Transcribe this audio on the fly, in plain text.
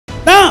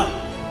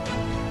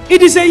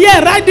It is a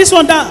year, write this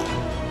one down,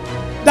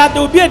 that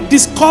there will be a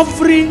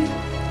discovery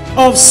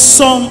of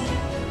some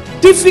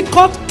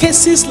difficult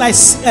cases like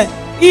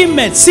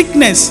illness,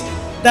 sickness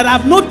that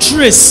have no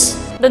trace.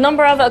 The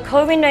number of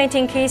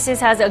COVID-19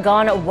 cases has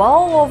gone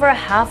well over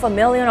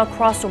 500,000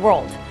 across the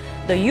world.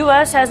 The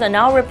U.S. has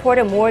now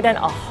reported more than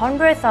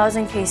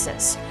 100,000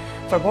 cases.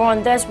 For more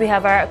on this, we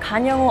have our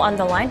Kan Young-woo on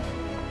the line.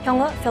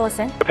 Young-woo, fill us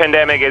in. The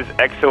pandemic is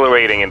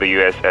accelerating in the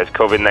U.S. as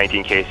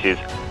COVID-19 cases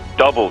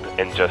doubled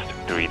in just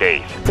 3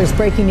 days. There's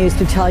breaking news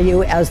to tell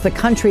you as the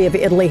country of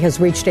Italy has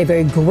reached a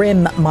very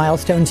grim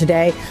milestone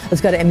today.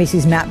 Let's go to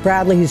NBC's Matt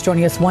Bradley, who's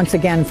joining us once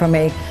again from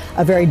a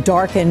very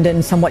darkened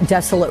and somewhat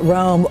desolate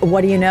Rome.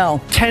 What do you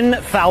know?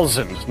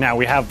 10,000. Now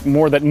we have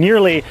more than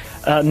nearly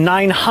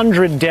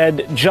 900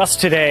 dead just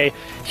today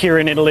here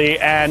in Italy.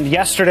 And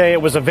yesterday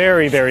it was a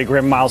very, very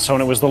grim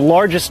milestone. It was the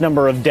largest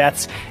number of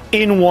deaths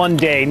in one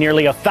day,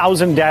 nearly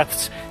 1,000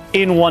 deaths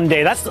in one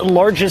day. That's the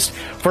largest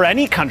for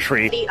any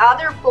country. The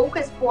other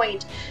focus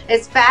point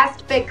is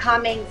fast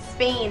becoming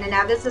Spain. And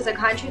now this is a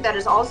country that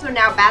is also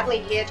now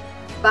badly hit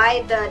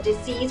by the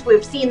disease.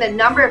 We've seen the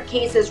number of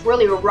cases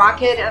really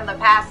rocket in the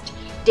past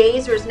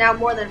days. There's now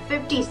more than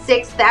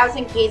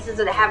 56,000 cases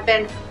that have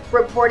been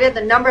reported.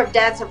 The number of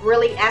deaths have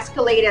really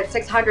escalated.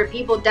 600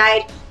 people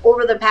died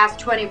over the past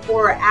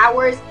 24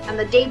 hours. And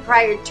the day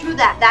prior to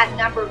that, that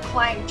number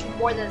climbed to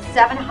more than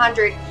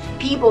 700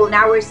 people.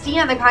 Now we're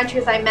seeing the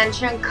country, as I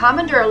mentioned, come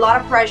under a lot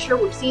of pressure.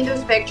 We've seen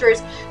those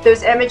pictures,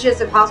 those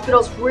images of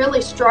hospitals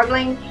really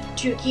struggling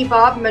to keep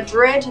up.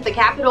 Madrid, the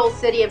capital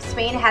city of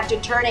Spain, had to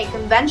turn a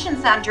convention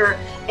center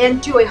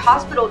into a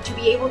hospital to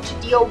be able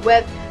to deal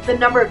with the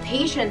number of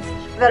patients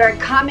that are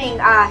coming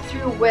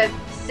through with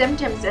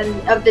symptoms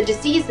of the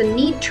disease and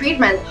need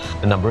treatment.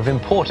 The number of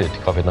imported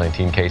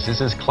COVID-19 cases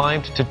has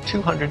climbed to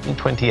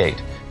 228.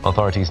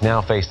 Authorities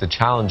now face the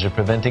challenge of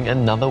preventing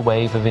another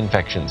wave of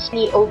infections.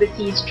 The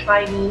overseas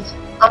Chinese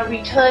are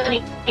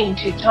returning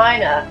to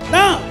China.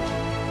 Now,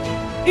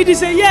 it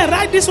is a year,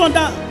 write this one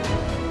down,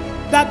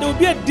 that there will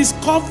be a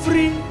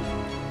discovery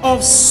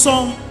of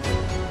some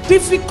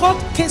difficult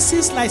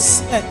cases like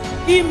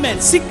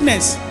illness,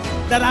 sickness,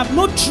 that have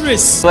no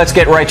trace. Let's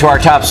get right to our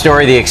top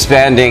story, the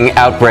expanding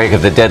outbreak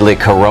of the deadly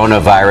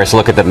coronavirus.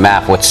 Look at the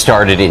map. What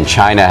started in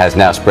China has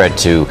now spread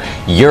to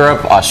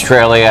Europe,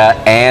 Australia,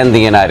 and the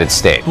United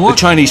States. The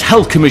Chinese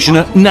health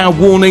commissioner now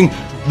warning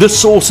the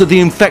source of the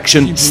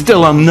infection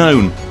still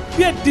unknown.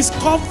 We are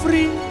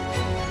discovery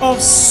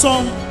of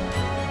some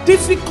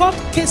difficult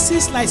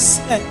cases like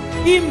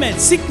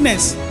illness,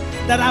 sickness,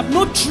 that have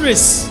no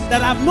trace,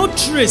 that have no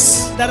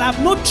trace, that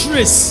have no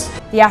trace.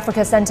 The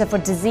Africa Center for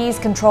Disease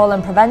Control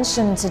and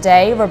Prevention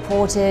today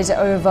reported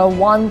over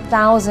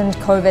 1,000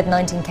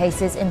 COVID-19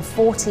 cases in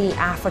 40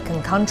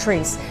 African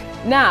countries.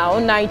 Now,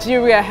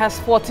 Nigeria has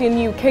 14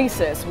 new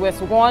cases,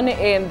 with 1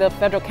 in the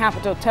Federal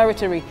Capital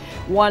Territory,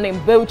 1 in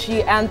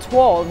Bauchi and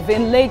 12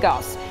 in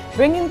Lagos,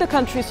 bringing the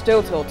country's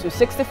total to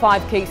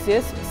 65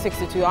 cases,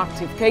 62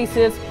 active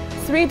cases,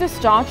 3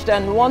 discharged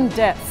and 1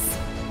 death.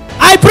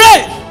 I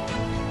pray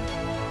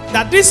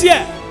that this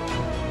year,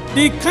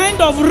 the kind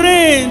of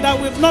rain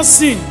that we've not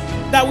seen,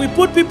 that we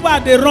put people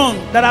at the wrong,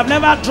 that have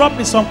never dropped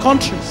in some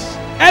countries.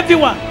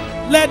 Everyone,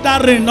 let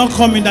that rain not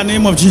come in the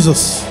name of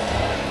Jesus.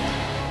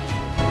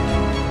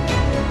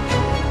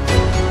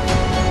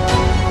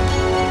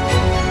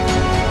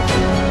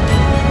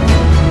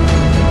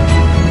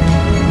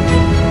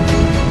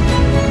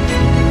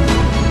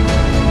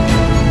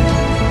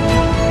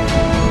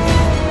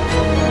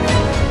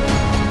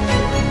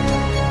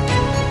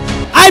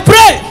 I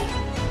pray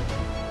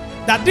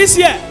that this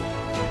year,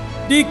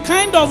 the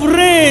kind of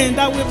rain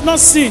that we've not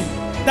seen,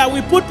 that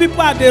we put people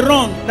at the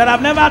wrong, that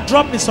have never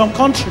dropped in some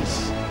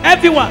countries.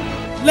 Everyone,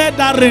 let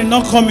that rain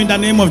not come in the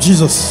name of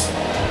Jesus.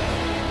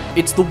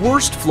 It's the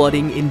worst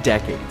flooding in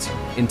decades.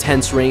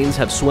 Intense rains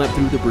have swept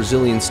through the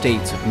Brazilian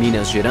states of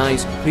Minas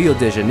Gerais, Rio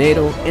de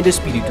Janeiro, and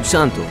Espírito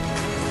Santo.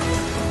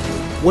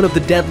 One of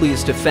the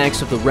deadliest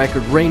effects of the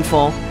record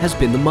rainfall has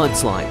been the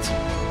mudslides.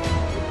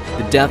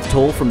 The death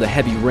toll from the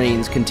heavy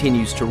rains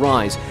continues to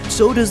rise,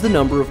 so does the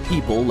number of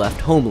people left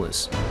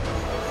homeless.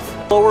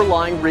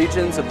 Lower-lying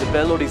regions of the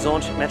Belo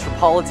Horizonte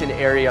metropolitan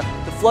area,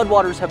 the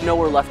floodwaters have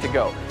nowhere left to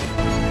go.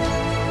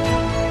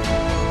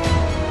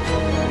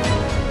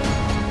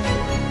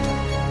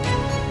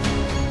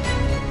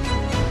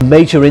 A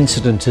major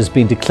incident has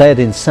been declared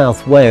in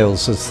South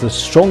Wales as the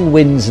strong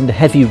winds and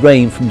heavy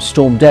rain from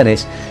Storm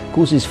Dennis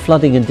causes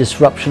flooding and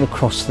disruption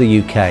across the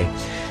UK.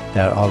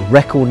 There are a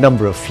record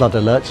number of flood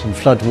alerts and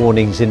flood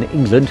warnings in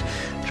England.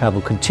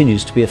 Travel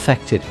continues to be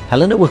affected.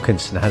 Helena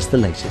Wilkinson has the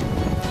latest.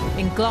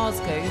 In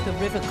Glasgow, the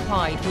River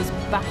Clyde was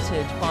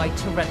battered by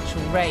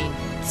torrential rain.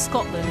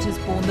 Scotland has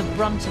borne the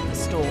brunt of the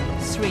storm.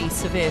 3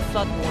 severe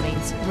flood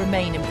warnings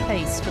remain in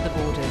place for the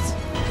borders.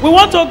 We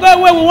want to go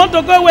away, we want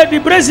to go away, the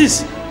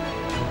braces.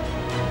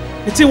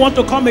 It still want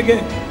to come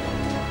again.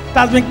 It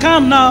has been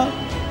calm now,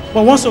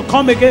 but wants to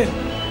come again.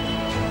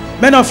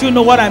 Many of you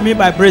know what I mean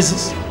by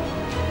braces.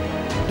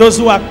 Those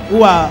who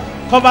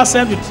are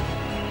conversant with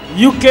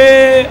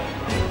UK,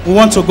 we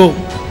want to go.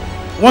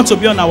 want to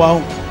be on our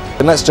own.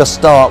 And let's just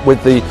start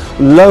with the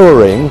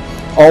lowering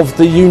of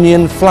the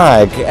Union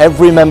flag.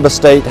 Every member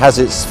state has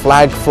its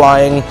flag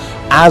flying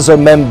as a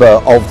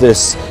member of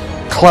this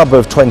club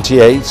of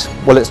 28.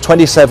 Well, it's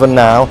 27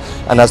 now,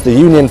 and as the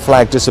Union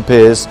flag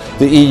disappears,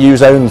 the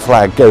EU's own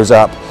flag goes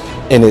up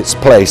in its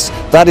place.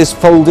 That is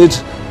folded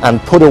and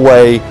put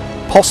away,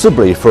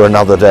 possibly for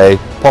another day,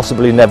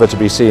 possibly never to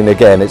be seen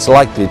again. It's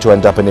likely to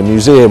end up in a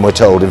museum, we're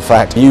told. In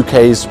fact,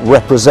 UK's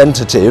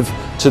representative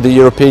to the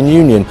European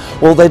Union,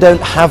 well, they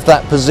don't have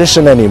that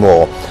position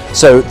anymore.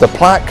 So the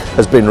plaque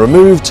has been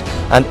removed,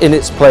 and in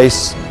its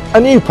place, a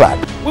new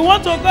plaque. We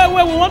want to go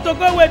away, we want to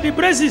go away, the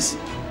braces.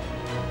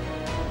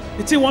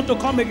 The thing want to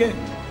come again.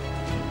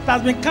 It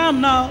has been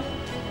calm now,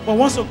 but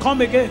wants to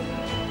come again.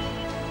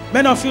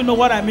 Many of you know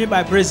what I mean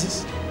by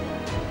braces.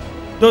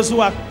 Those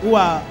who are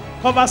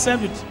covered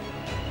with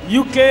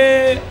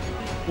UK,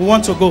 we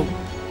want to go.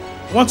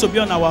 We want to be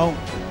on our own.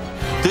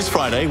 This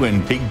Friday,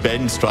 when Big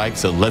Ben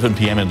strikes at 11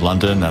 p.m. in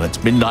London and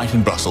it's midnight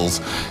in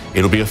Brussels,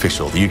 it'll be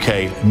official. The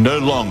UK no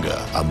longer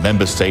a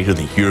member state of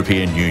the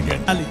European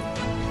Union.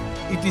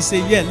 It is a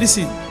year,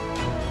 listen,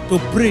 to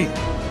pray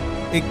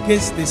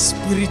against the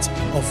spirit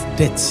of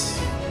death.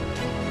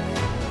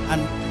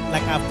 And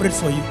like I prayed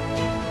for you,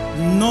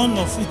 none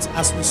of it,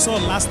 as we saw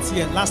last 2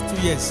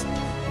 years,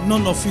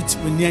 none of it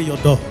will near your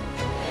door.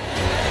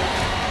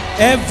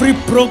 Every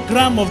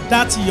program of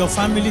that in your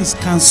family is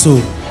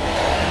cancelled.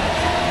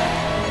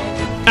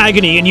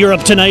 Agony in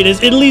Europe tonight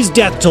as Italy's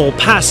death toll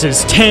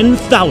passes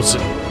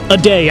 10,000. A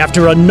day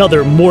after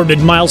another morbid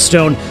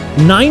milestone,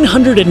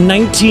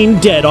 919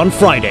 dead on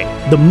Friday,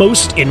 the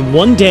most in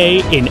one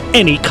day in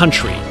any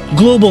country.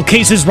 Global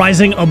cases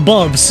rising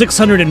above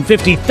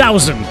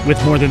 650,000,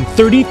 with more than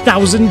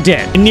 30,000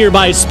 dead. In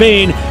nearby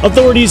Spain,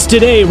 authorities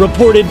today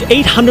reported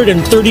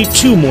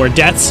 832 more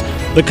deaths,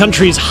 the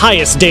country's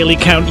highest daily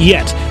count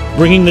yet,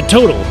 bringing the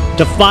total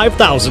to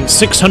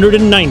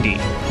 5,690.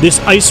 This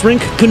ice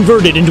rink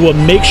converted into a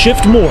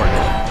makeshift morgue,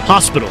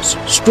 hospitals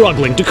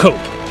struggling to cope.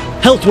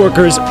 Health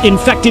workers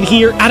infected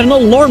here at an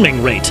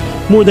alarming rate,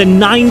 more than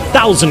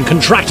 9,000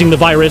 contracting the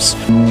virus.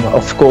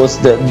 Of course,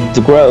 the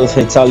growth.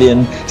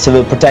 Italian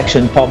Civil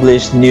Protection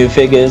published new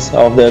figures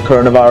of the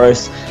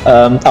coronavirus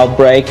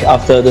outbreak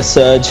after the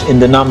surge in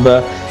the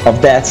number of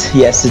deaths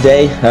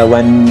yesterday,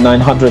 when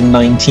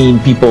 919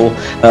 people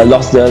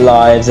lost their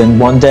lives in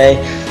one day.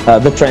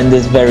 The trend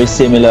is very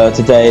similar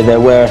today. There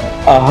were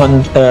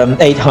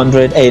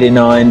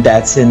 889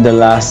 deaths in the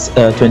last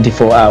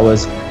 24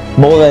 hours.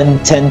 More than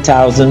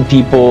 10,000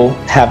 people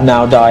have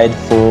now died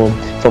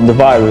from the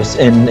virus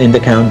in the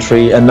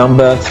country, a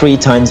number 3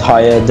 times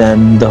higher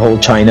than the whole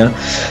China.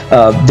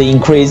 The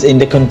increase in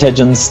the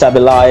contagion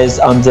stabilized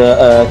under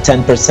a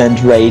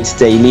 10% rate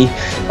daily.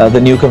 The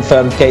new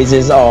confirmed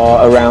cases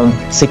are around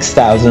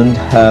 6,000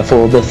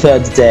 for the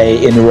 3rd day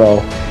in a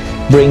row,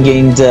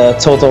 bringing the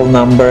total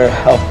number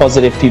of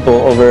positive people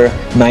over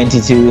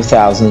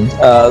 92,000.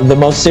 The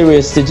most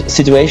serious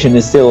situation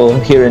is still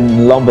here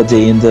in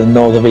Lombardy, in the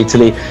north of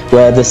Italy,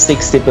 where the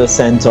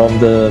 60% of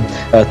the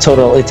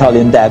total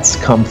Italian deaths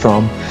come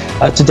from.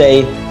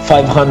 Today,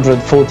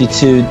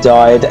 542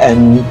 died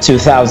and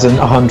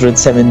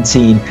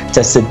 2,117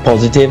 tested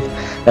positive.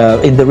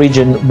 In the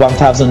region,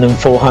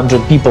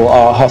 1,400 people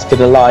are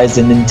hospitalized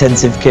in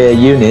intensive care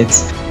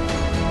units.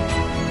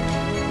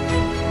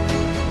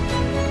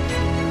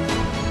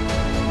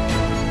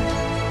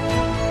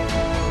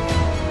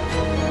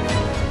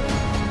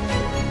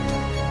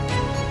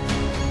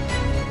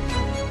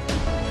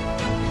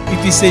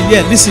 It is a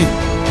year, listen,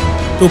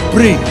 to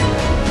pray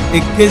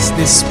against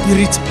the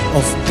spirit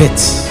of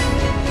death.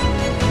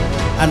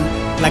 And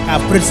like I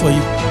prayed for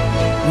you,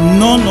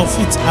 none of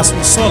it, as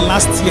we saw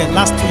last 2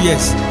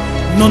 years,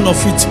 none of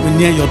it will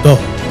near your door.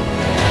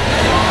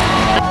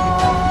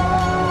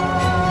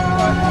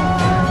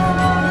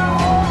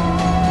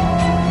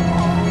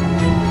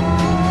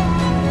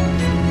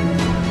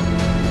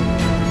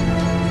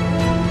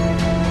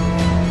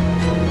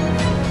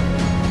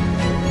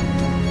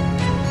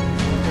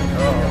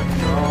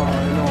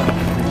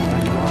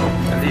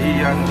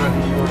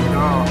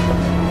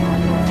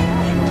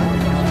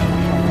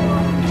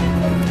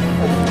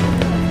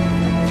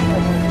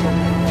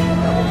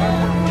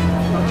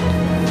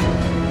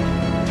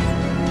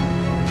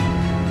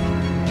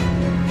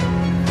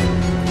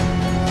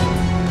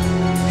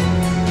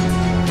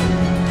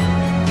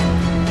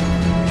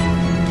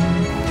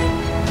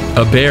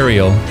 A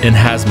burial in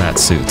hazmat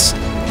suits.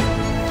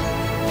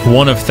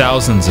 One of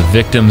thousands of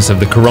victims of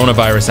the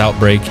coronavirus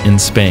outbreak in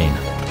Spain.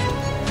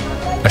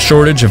 A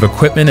shortage of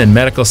equipment and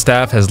medical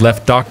staff has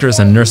left doctors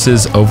and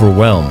nurses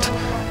overwhelmed.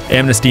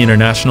 Amnesty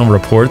International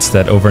reports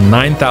that over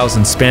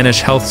 9,000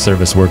 Spanish health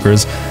service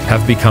workers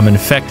have become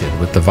infected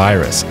with the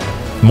virus,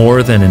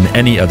 more than in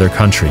any other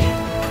country.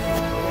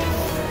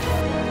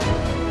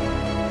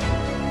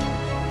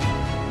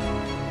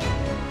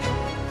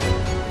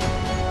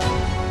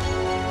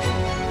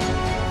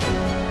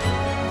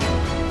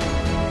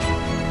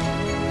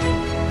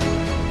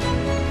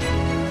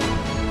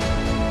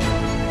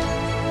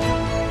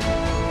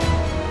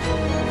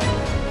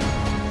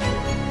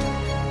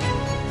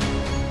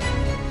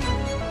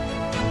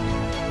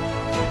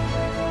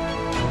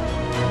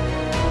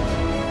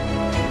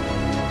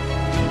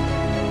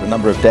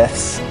 number of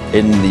deaths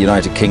in the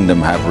United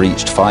Kingdom have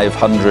reached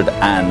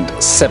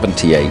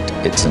 578.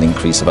 It's an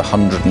increase of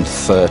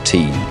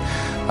 113,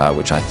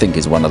 which I think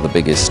is one of the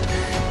biggest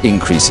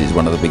increases,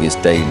 one of the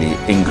biggest daily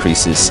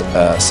increases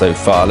so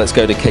far. Let's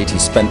go to Katie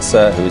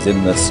Spencer, who is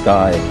in the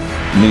Sky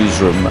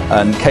newsroom.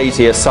 And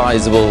Katie, a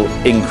sizable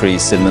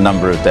increase in the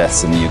number of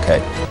deaths in the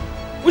UK.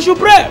 We should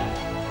pray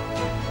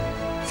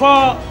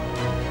for,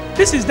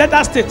 this is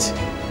Delta State.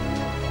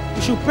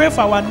 We should pray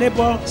for our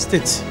neighbor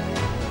state.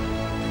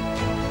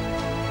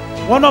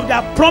 One of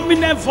their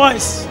prominent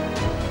voice.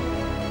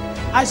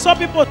 I saw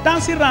people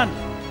dancing around.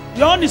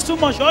 Your own is too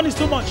much, your own is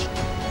too much.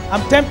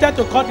 I'm tempted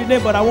to call the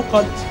name, but I won't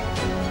call it.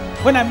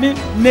 When I mean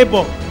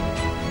neighbor,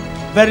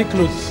 very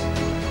close.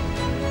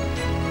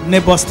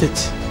 Neighbor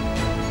state.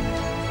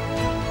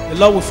 The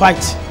Lord will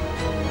fight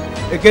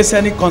against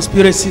any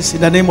conspiracies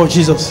in the name of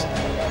Jesus.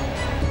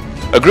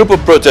 A group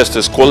of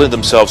protesters calling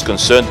themselves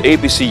Concerned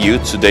APC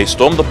Youth today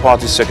stormed the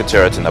party's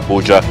secretariat in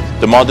Abuja,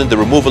 demanding the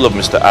removal of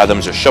Mr.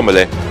 Adams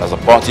Oshiomhole as the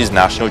party's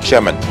national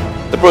chairman.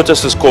 The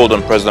protesters called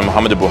on President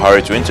Muhammadu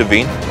Buhari to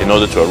intervene in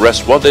order to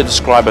arrest what they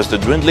describe as the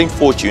dwindling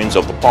fortunes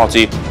of the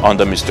party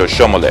under Mr.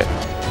 Oshiomhole.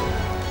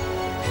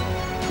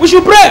 We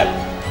should pray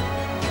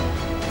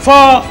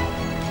for,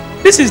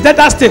 this is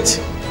Delta State.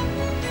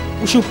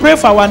 We should pray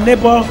for our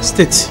neighbor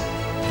state.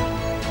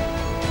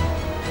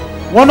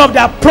 One of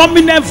their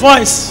prominent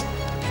voice.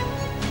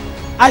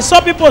 I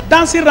saw people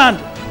dancing around.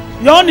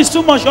 Your own is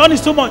too much, your own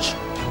is too much.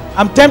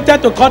 I'm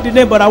tempted to call the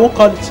name, but I won't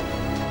call it.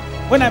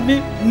 When I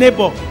mean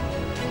neighbor,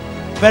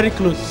 very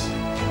close.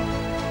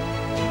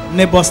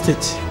 Neighbor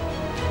state.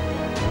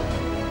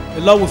 The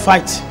Lord will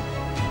fight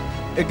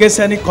against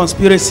any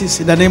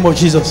conspiracies in the name of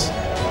Jesus.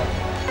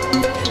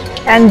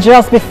 And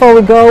just before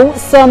we go,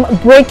 some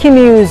breaking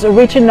news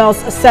reaching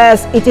us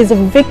says it is a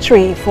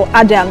victory for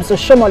Adams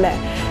Oshiomhole,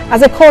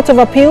 as a court of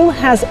appeal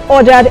has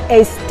ordered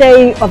a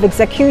stay of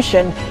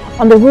execution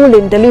on the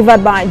ruling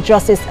delivered by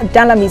Justice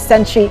Dalami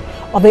Senchi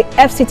of the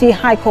FCT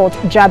High Court,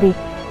 Jabi,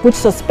 which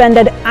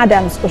suspended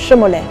Adams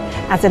Oshiomhole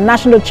as the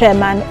national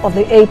chairman of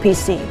the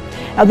APC.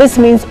 Now, this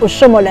means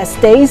Oshiomhole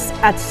stays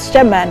as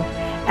chairman,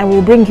 and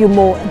we'll bring you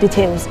more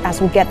details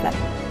as we get them.